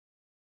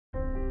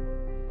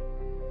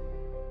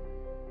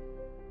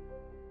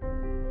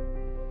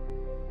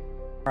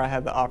I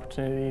had the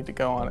opportunity to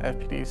go on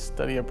FPD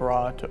study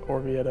abroad to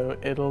Orvieto,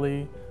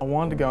 Italy. I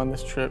wanted to go on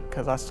this trip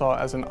because I saw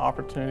it as an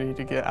opportunity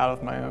to get out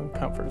of my own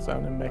comfort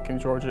zone in Macon,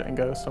 Georgia and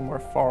go somewhere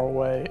far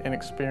away and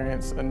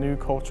experience a new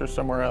culture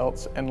somewhere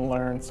else and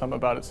learn some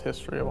about its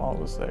history while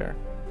I was there.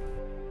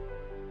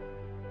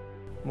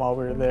 While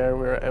we were there,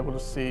 we were able to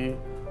see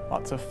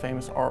lots of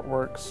famous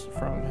artworks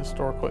from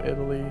historical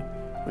Italy.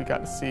 We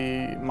got to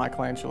see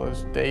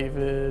Michelangelo's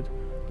David.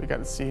 We got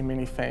to see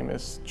many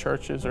famous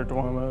churches, or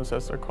duomos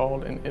as they're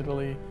called, in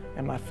Italy.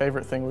 And my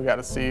favorite thing we got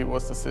to see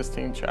was the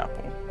Sistine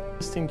Chapel.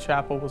 The Sistine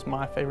Chapel was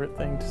my favorite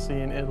thing to see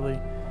in Italy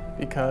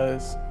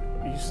because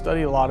you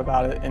study a lot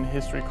about it in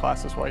history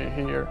classes while you're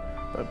here,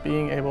 but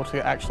being able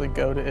to actually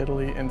go to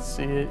Italy and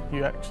see it,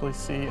 you actually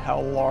see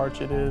how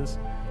large it is,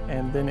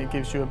 and then it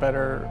gives you a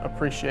better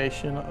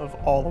appreciation of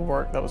all the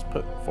work that was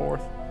put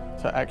forth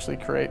to actually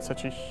create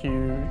such a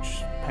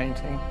huge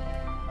painting.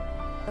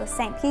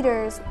 St.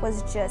 Peter's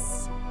was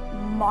just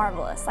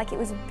marvelous. Like, it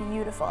was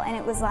beautiful, and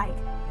it was like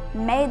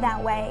made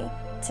that way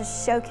to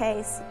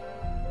showcase,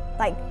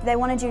 like, they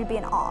wanted you to be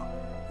in awe,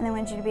 and they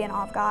wanted you to be in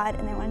awe of God,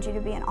 and they wanted you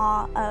to be in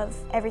awe of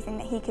everything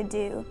that He could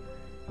do,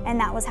 and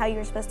that was how you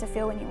were supposed to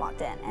feel when you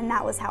walked in, and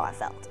that was how I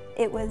felt.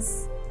 It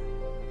was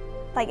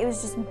like, it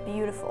was just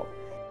beautiful.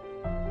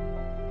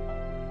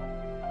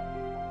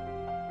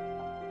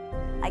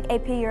 Like,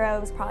 AP Euro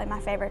was probably my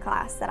favorite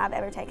class that I've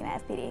ever taken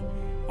at FPD.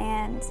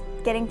 And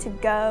getting to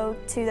go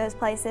to those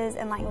places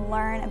and like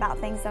learn about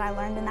things that I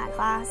learned in that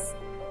class,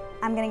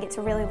 I'm gonna get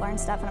to really learn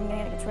stuff, and I'm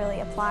gonna get to really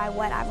apply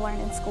what I've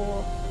learned in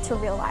school to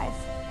real life.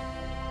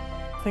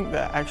 I think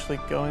that actually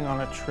going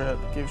on a trip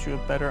gives you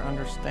a better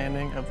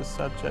understanding of the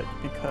subject,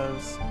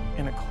 because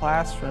in a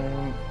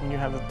classroom, when you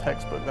have the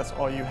textbook, that's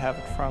all you have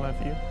in front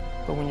of you.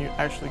 But when you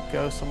actually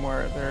go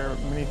somewhere, there are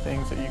many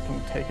things that you can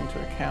take into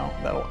account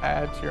that will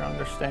add to your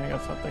understanding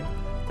of something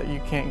that you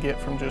can't get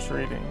from just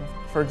reading.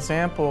 For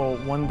example,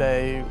 one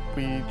day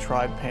we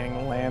tried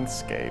painting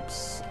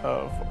landscapes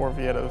of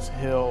Orvieto's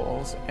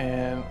hills,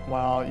 and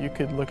while you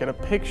could look at a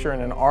picture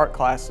in an art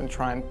class and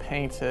try and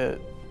paint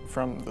it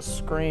from the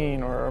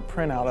screen or a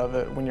printout of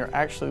it, when you're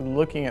actually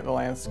looking at the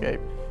landscape,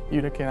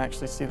 you can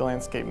actually see the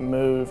landscape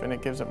move, and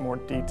it gives it more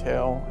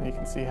detail, and you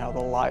can see how the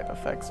light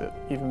affects it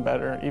even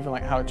better, even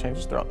like how it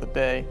changes throughout the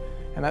day.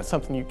 And that's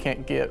something you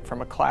can't get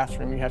from a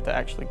classroom. You have to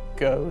actually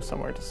go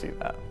somewhere to see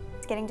that.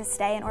 Getting to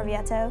stay in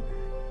Orvieto,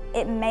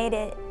 it made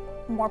it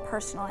more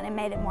personal, and it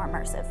made it more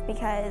immersive,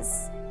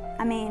 because,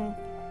 I mean,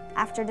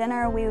 after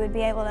dinner we would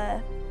be able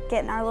to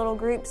get in our little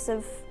groups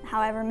of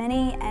however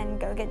many and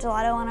go get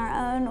gelato on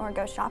our own, or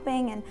go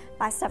shopping and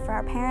buy stuff for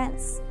our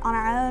parents on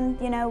our own.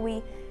 You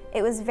know,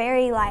 it was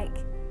very like,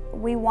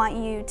 we want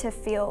you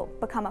to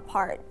become a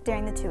part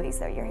during the 2 weeks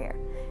that you're here.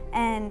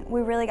 And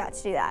we really got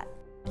to do that.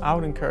 I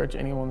would encourage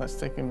anyone that's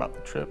thinking about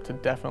the trip to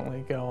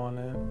definitely go on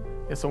it.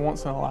 It's a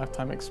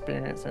once-in-a-lifetime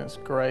experience, and it's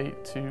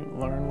great to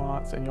learn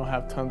lots, and you'll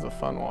have tons of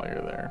fun while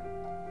you're there.